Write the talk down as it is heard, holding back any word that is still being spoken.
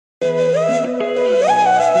So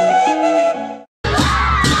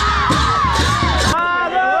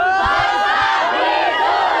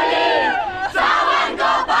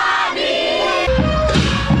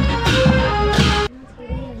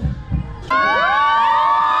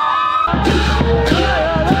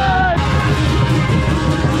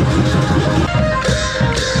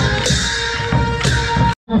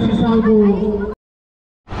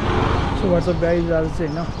what's up guys, आज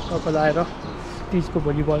चाहिँ हैन टक्क आएर तीजको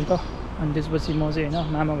भोलिपल्ट अनि त्यसपछि म चाहिँ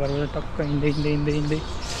हैन मामा घरबाट टक्क हिँड्दै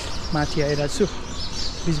माथि आइरहेको छु।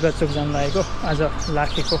 बिचबार चोक जान लागेको आज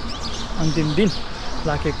लाखेको अन्तिम दिन,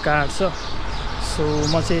 लाखे काट छ। सो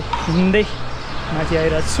म चाहिँ हिँड्दै माथि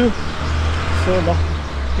आइरहेको छु। सो ल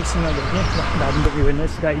एकछिनमा भेट्ने। ल धादिङको भ्यू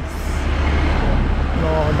हेर्नुहोस् गाइस, ल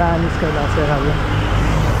दामी स्काई लाग्छ राम्रो।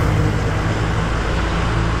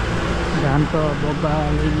 घाम त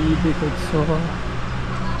बब्बाले दिएको छ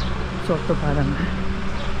चट्टो पारामा।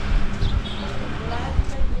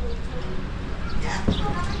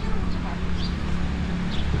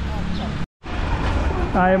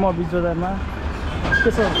 आएँ म बिच बजारमा।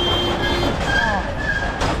 के छ?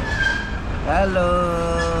 हेलो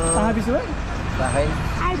कहाँ बिच भयो?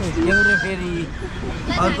 एउटा फेरि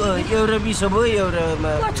अर्को एउटा बिसो भयो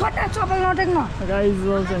एउटामा छोटा चप्पल नटेक्न गाइस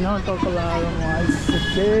छैन टक्क लगाएर म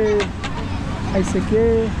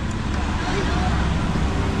आइसकेँ।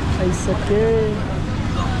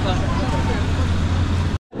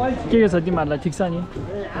 के छ तिमीहरूलाई? ठिक छ नि?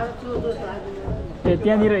 ए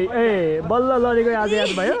त्यहाँनिर ए बल्ल लडेको आज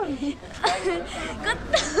याद भयो?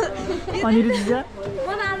 अनि रिचा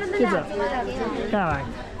के छ? कहाँ भयो?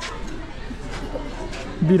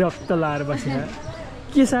 विरक्त लाएर बसेर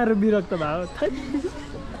के साह्रो विरक्त भयो?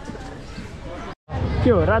 के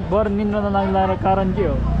हो रातभर निन्द्रा नलाग्दा कारण के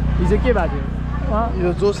हो? हिजो के भएको थियो? यो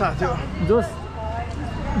जोस आएको थियो।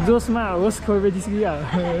 जोसमा होस खोपेपछि कि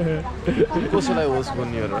कसैलाई होस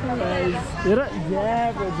भन्ने हो र? हेर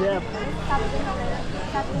ज्याप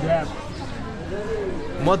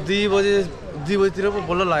म 2 बजीतिर पो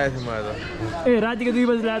बल्ल लागेको थिएँ मलाई त। ए रातिको 2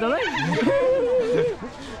 बजी लाग्यो तपाईँ?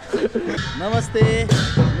 नमस्ते,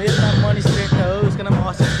 मेरो नाम मनिष श्रेष्ठ हो, उसको नाम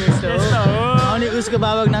असित श्रेष्ठ हो, अनि उसको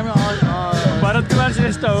बाबाको नाम भरत कुमार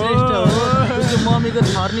श्रेष्ठ हो, उसको मम्मीको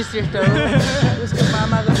धर्नी श्रेष्ठ हो, उसको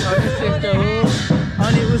मामाको धर्नी श्रेष्ठ हो,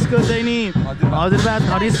 अनि उसको चाहिँ नि हजुरबा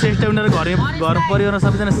धर्नी श्रेष्ठ। उनीहरू घर परिवारमा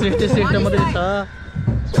सबैजना श्रेष्ठ मात्रै छ।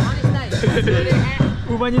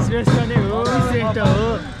 ऊ पनि श्रेष्ठ नै हो, श्रेष्ठ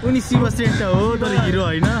हो, उनी शिव श्रेष्ठ हो, तर हिरो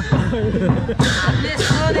होइन।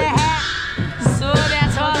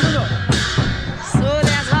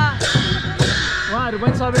 उहाँहरू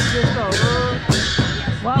पनि सबै श्रेष्ठ हो।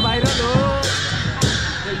 उहाँ भाइरल हो,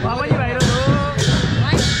 उहाँ पनि भाइरल हो।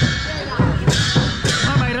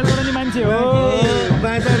 उहाँ भाइरल गर्ने मान्छे हो,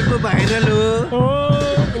 बाजारको भाइरल हो।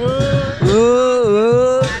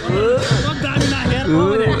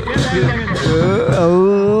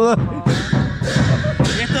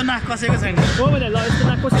 यस्तो नाक कसेको छैन। हो भने ल यस्तो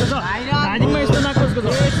नाक कसको छ? धादिङमा यस्तो नाक कसको छ?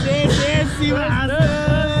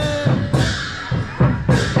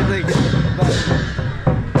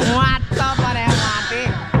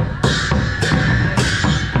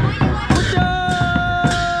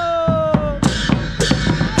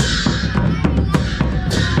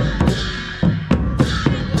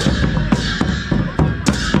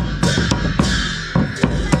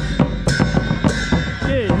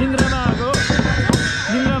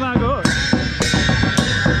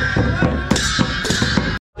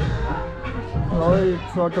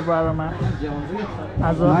 छोटो पारामा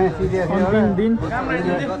आज अन्तिम दिन।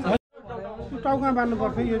 टाउका बान्नु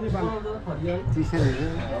पर्छ यो चाहिँ बान्नु।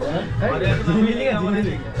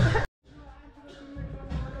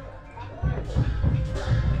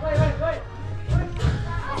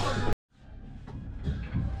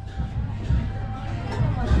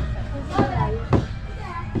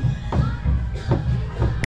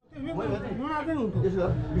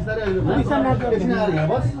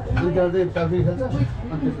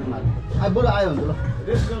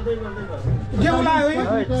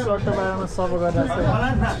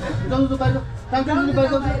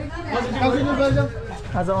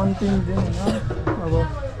 आज अन्तिम दिन होइन। अब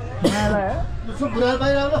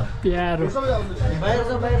प्यारो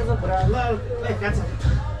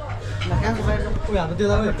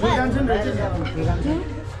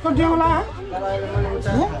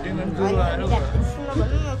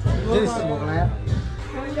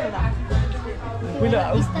पहिला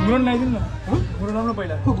गुरु लगाइदिनु न। गुरु लाउनु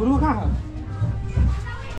पहिला। गुरु कहाँ?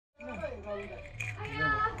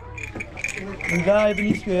 गाई पनि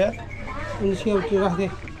निस्क्यो यार। निस्क्यो त्यो राख्दै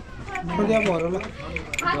खोज्या भरला।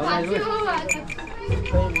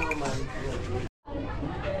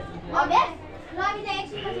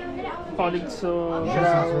 colleagues, so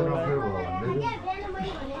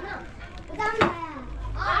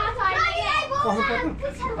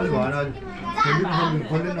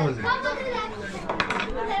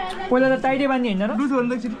पहिला त टाइटै बान्ने होइन र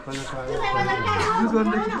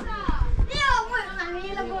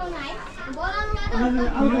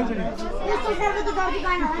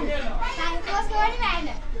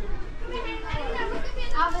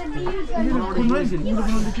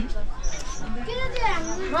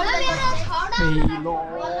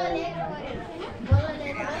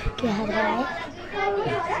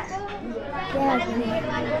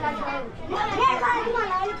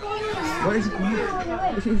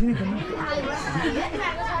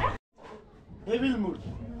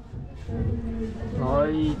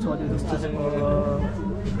चल्यो जस्तो छ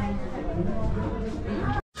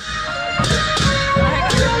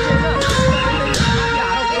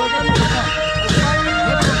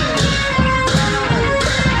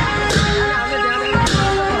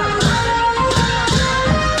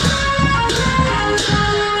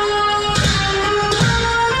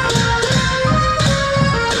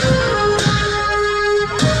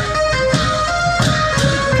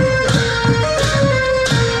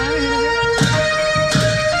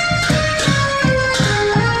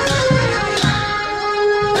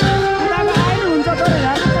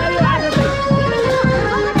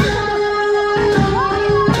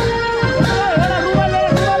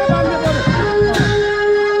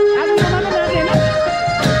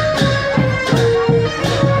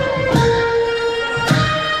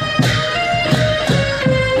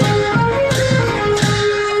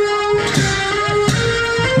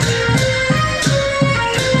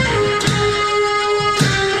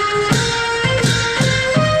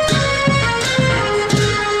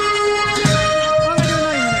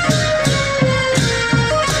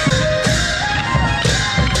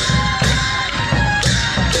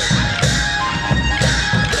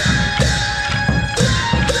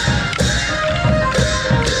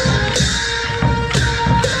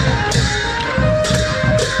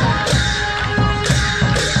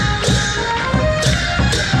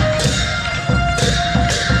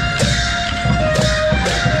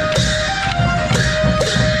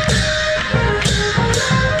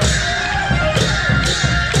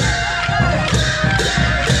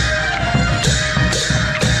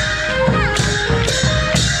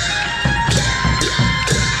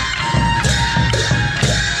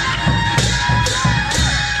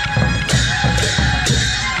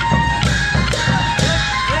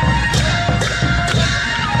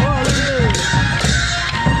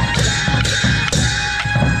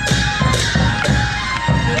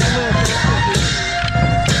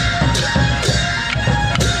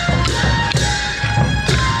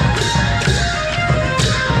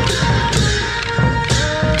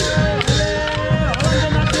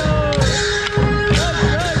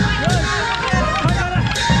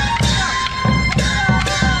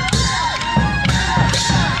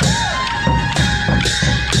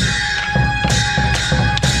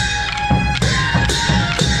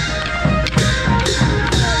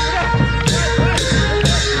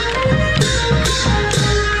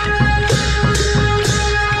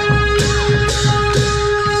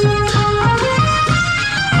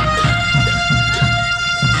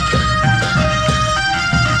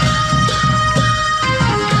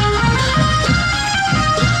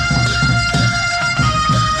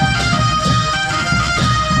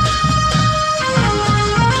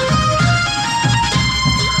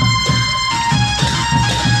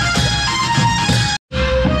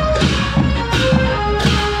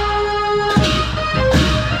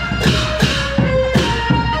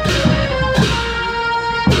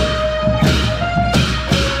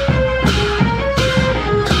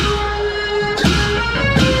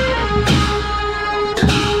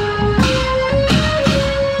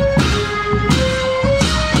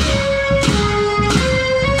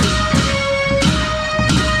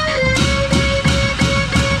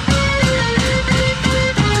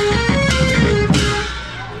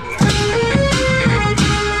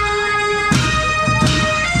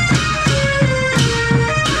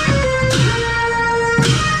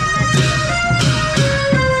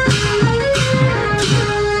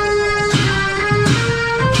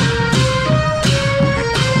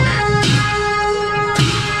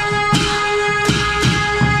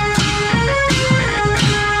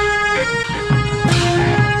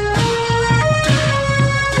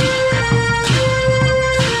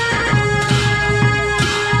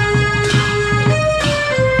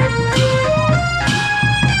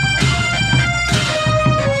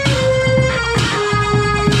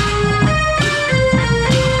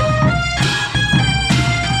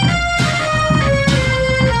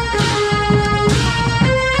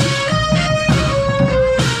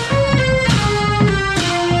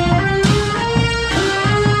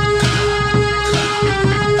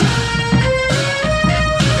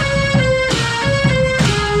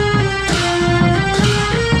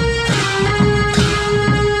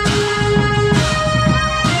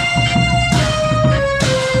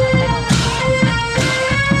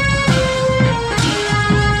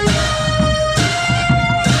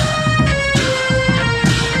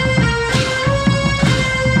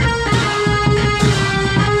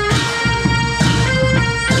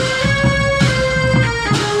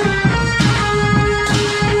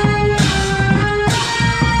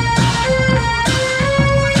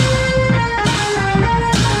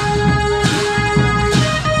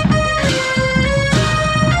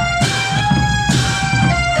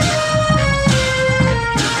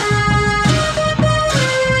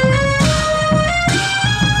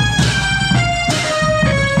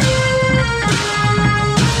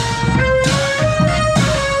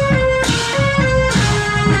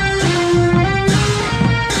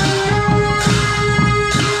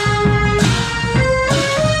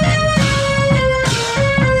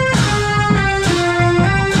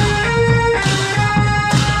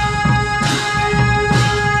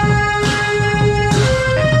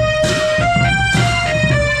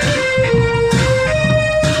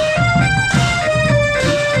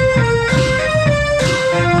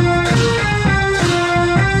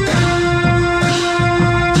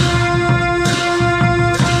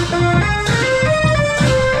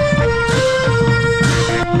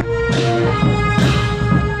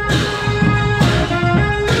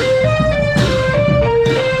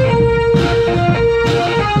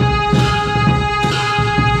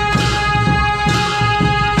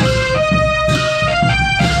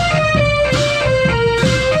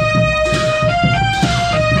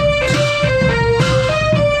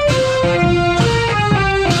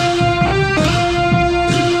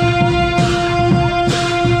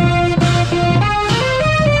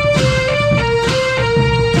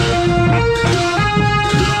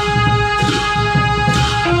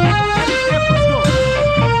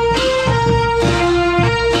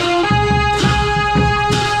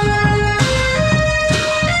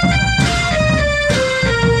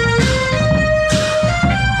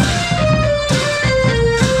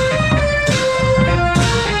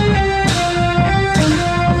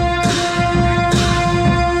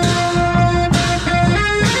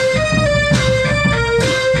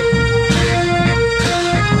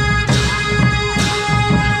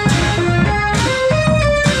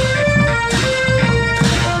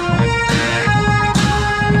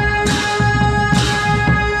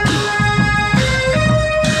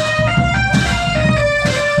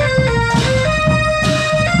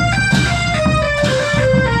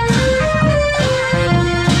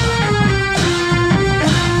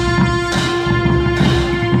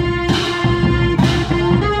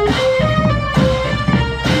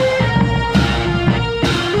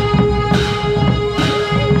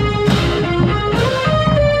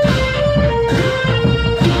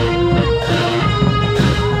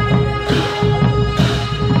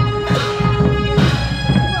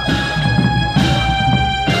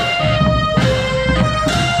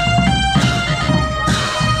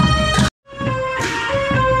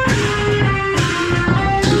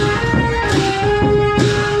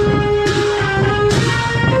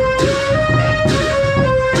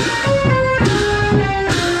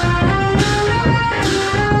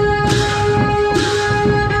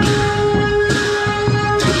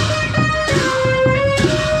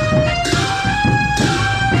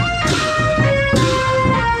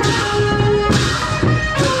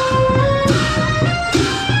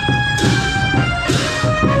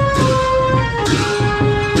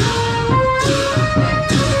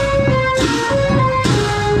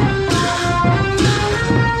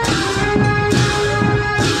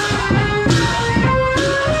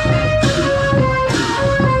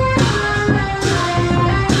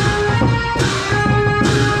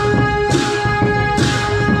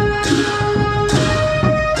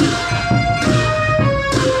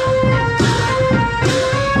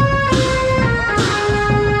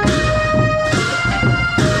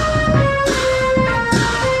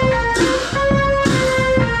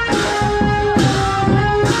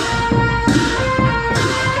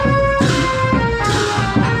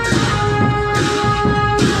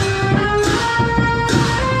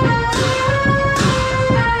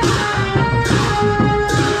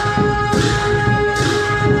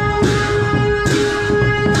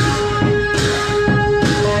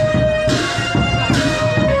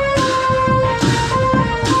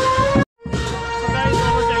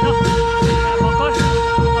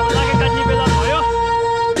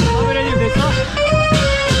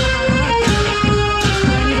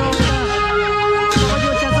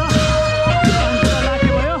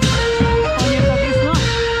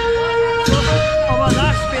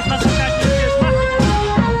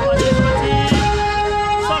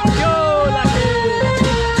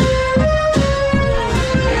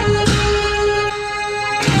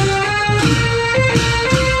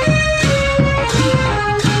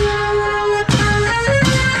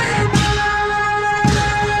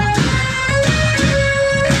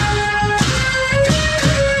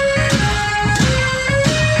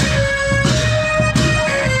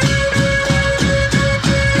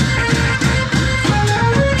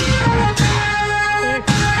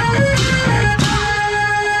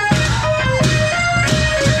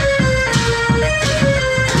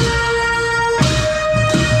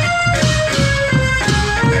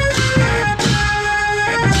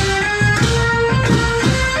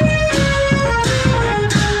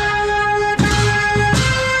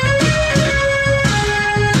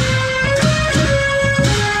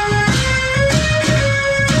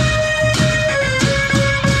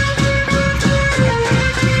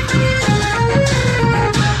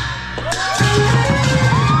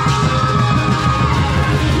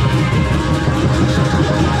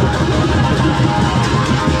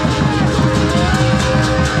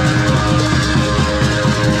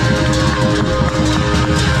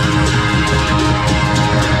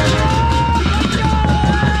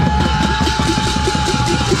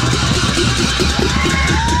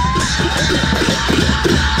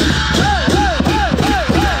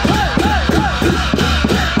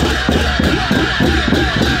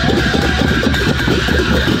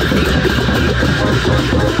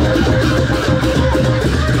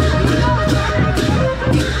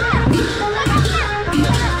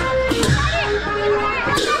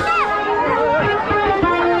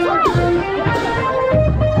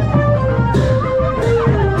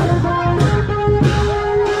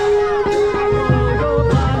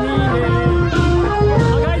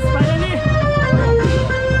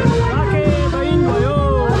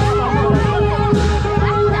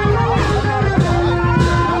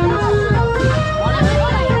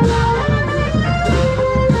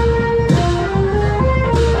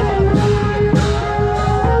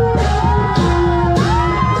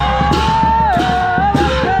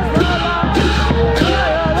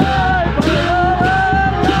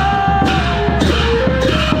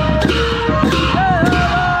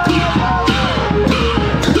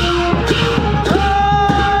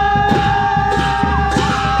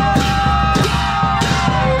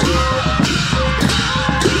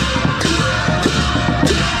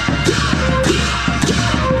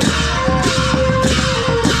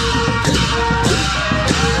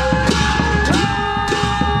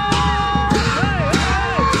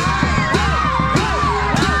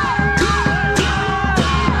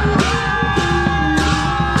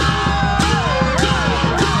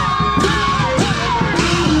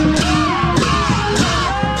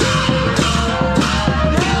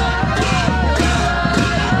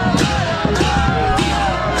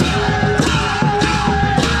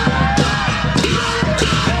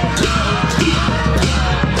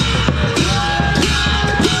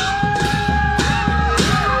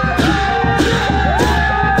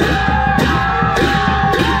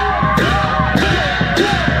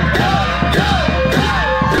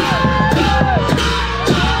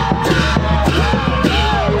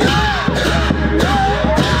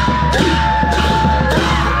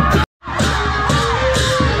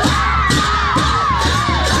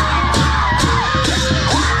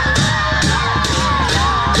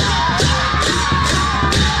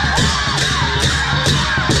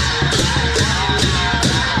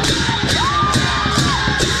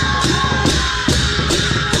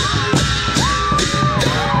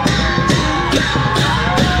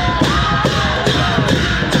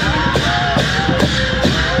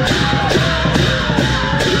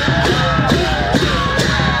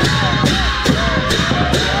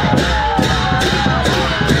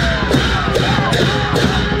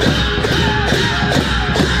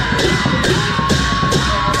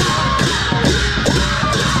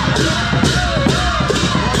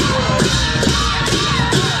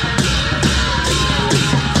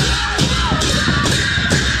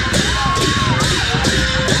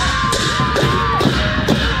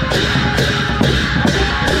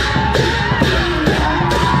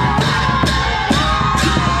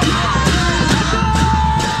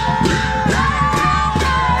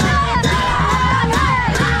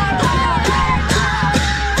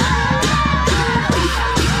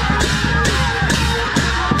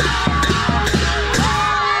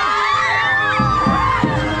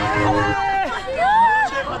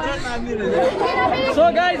सो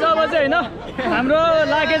गाइज अब चाहिँ होइन हाम्रो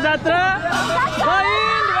लाखे जात्रा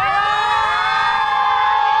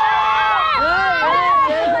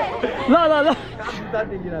ल ल ल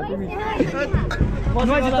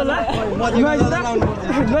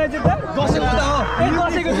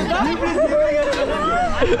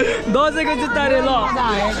दसैँको जुत्ता अरे ल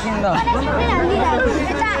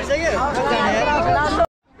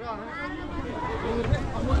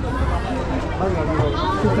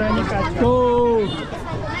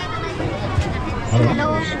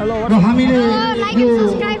र हामीले यो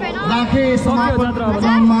लाखे समापन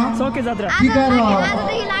क्रममा टीका र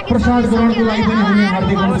प्रसाद ग्रहणको लागि पनि हामी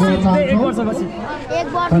हार्दिक अनुरोध चाहन्छौँ।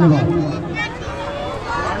 धन्यवाद।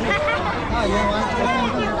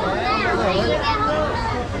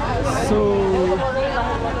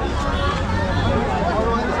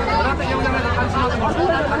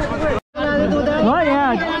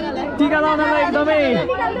 टीका लाउनलाई एकदमै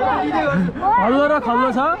हल्लो र खल्लो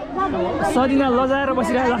छ। सदिना लजाएर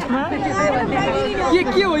बसिरहेको लास्टमा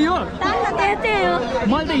के हो यो?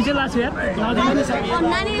 मैले त हिजो लाछु यार।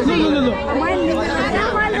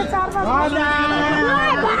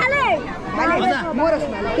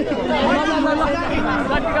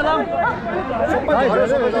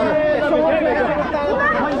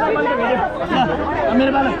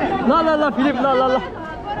 मेरो बाला ल ल फिलिप ल ल ल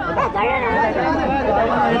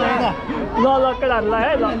ल ल केटाहरूलाई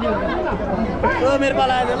है ल मेरो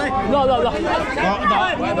पाला आयो ल ल ल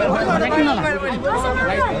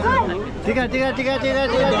टिका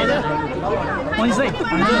पैसै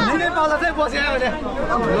पाला चाहिँ बस्यो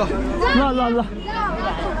ल ल ल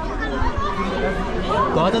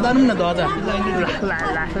ध्वजा दानु न ध्वजा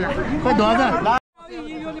ध्वजा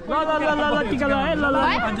ल टिका ल है ल ल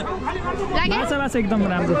माछा एकदम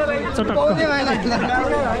राम्रो चटक्क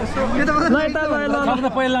ल यता ल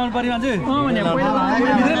पहिला लाउनु पर्यो मान्छे भने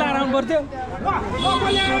भित्रै लगाएर पर्थ्यो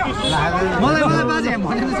मलाई बाजे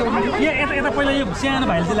यता पहिला यो सानो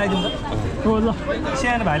भाइले चाहिँ लगाइदिउँ त हो ल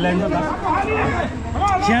सानो भाइले लगाइदिउँ त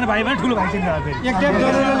सानो भाइ पनि ठुलो भाइ चाहिँ फेरि एक ट्याप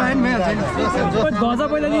गरेर लाइन भइहाल्छ ध्वजा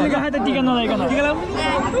पहिला लिने गए त टिका नलाइकन टिका लाउँ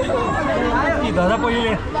ध्वजा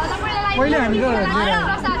पहिले हामी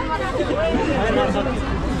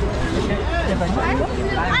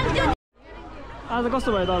आज कस्तो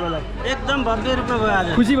भयो तपाईँलाई? एकदम भव्य रूपमा भयो आज।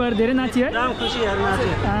 खुसी भएर धेरै नाच्यो है? एकदम खुसी भएर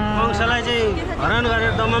नाच्यो। वंशलाई चाहिँ हरण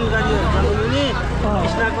गरेर दमन गरियो जमुनी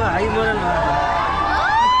कृष्णको हाई मोरल भयो।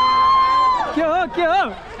 के हो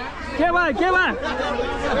के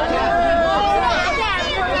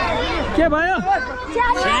भयो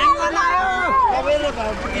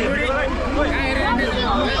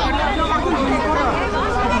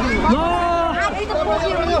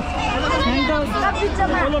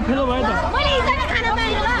फेलो भयो त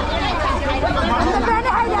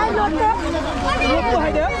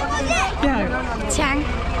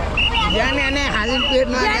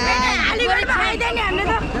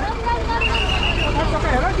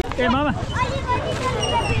ए मामा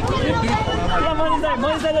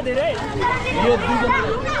मनिषाले धेरै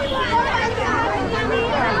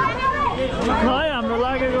है हाम्रो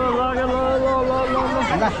लागेको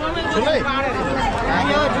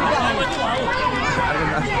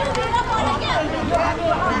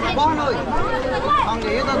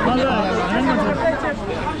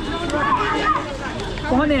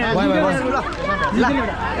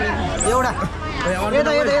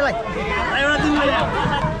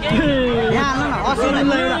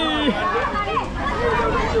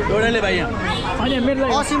एउटाले भाइ होइन मेरो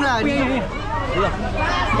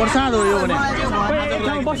प्रसाद हो यो भने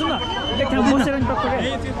बस्नु न एक ठाउँ बसेर नि टक्क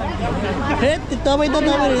तपाईँ त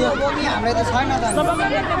हामीलाई त छैन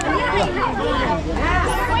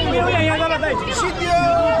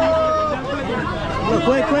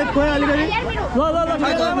खोइ अलिकति ल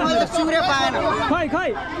चिउरे पाएन खै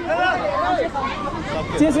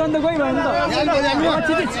चेस गर्नु त कोही भएन त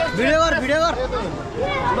भिडियो गर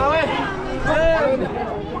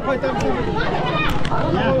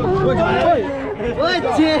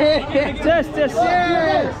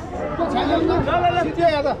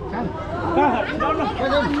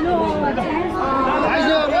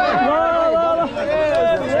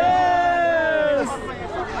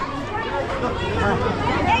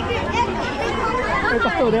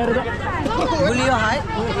कस्तो हुँदै रहेछ गुलियो हाय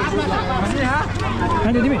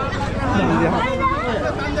खाने तिमी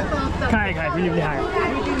खाए फिलिपले खायो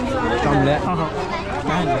कमले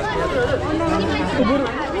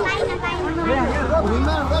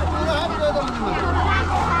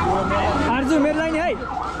आर्जु मेरो लाइन है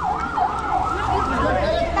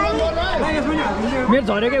मेरो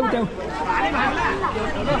झरेकै उठ्याउ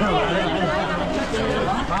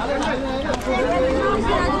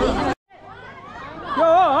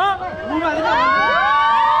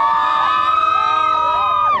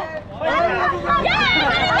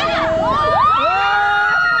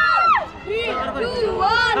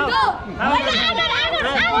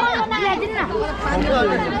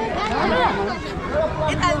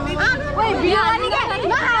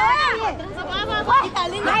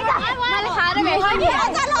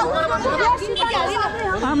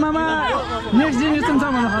आमामा नेक्स्ट जेनेरेसन छ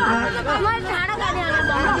मलाई खतरा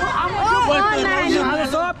आज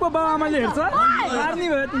सबको बाउ आमाले हेर्छ पार्ने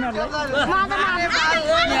भयो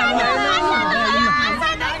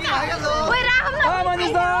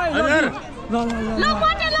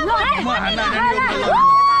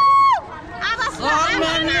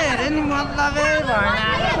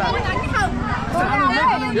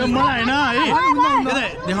यो मलाई हैन है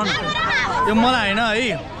देखाउन यो मलाई हैन है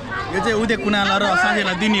यो चाहिँ उदे कुनाला र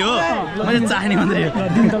साथीहरुलाई दिने हो मैले चाहने मात्रै हो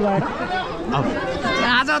दिन त लगाएर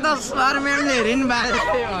आज त सर म्यामले हेरिन बारे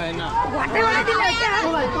हैन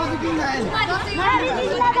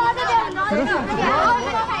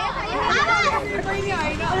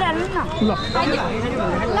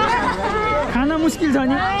खाना मुस्किल छ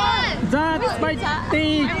नि जहाँ पाइ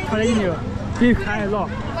त्यही खराइदिने हो त्यही खाए ल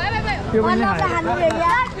त्यो पनि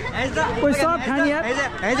खाए कोही सब खाने यार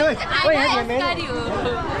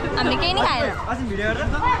हामीले केही नि खाएन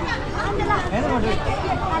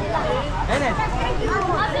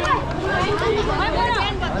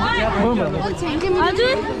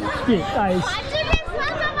हजुर के आइस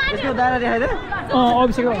यसको दाना देखाइदे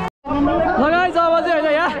अभिषेक लगाइछ अब चाहिँ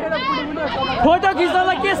होइन यहाँ फोटो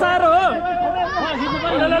खिच्नलाई के साह्रो हो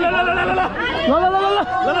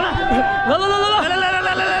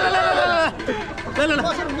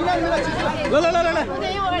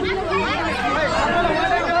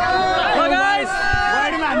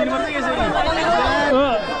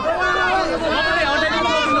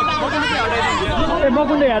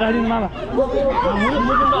मकुण्ड हेर मामा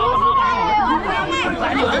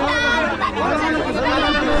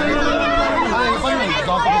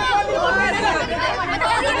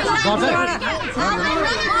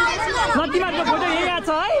तिमीहरूको फोटो यही आएको छ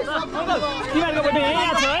है तिमीहरूको फोटो यही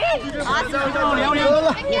आएको छ है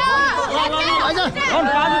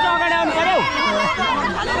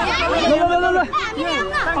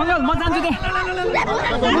अङ्कल म जान्छु त्यहाँ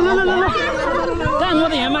म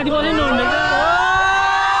त यहाँ माथि बस्नै नहुँदै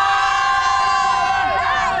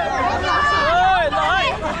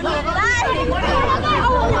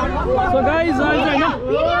So guys, होइन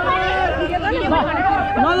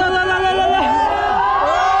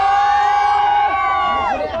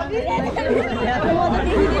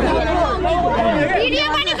भिडियो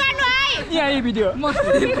पनि गर्नु है यही भिडियो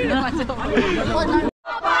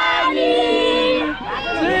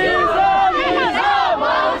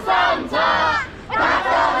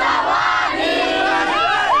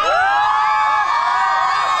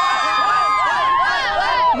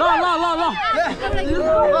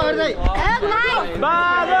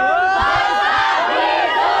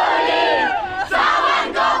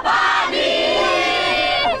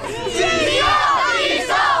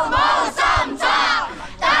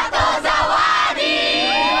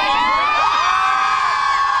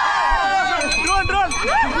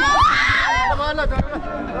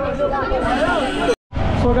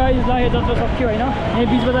सो गाइस लाखे जत्रा सक्यो होइन यहीँ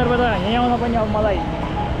बिच बजारबाट यहीँ आउन पनि अब मलाई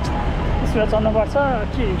स्कुल चढ्नुपर्छ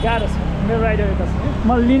के गाह्रो छ मेरो राइडर यता छ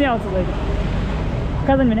मलाई लिनै आउँछ जहिले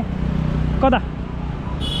कहाँ जाने भने कता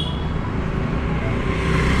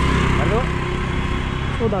हेलो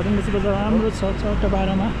सो धादिङ बेसी बजार राम्रो छ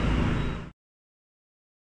 12 मा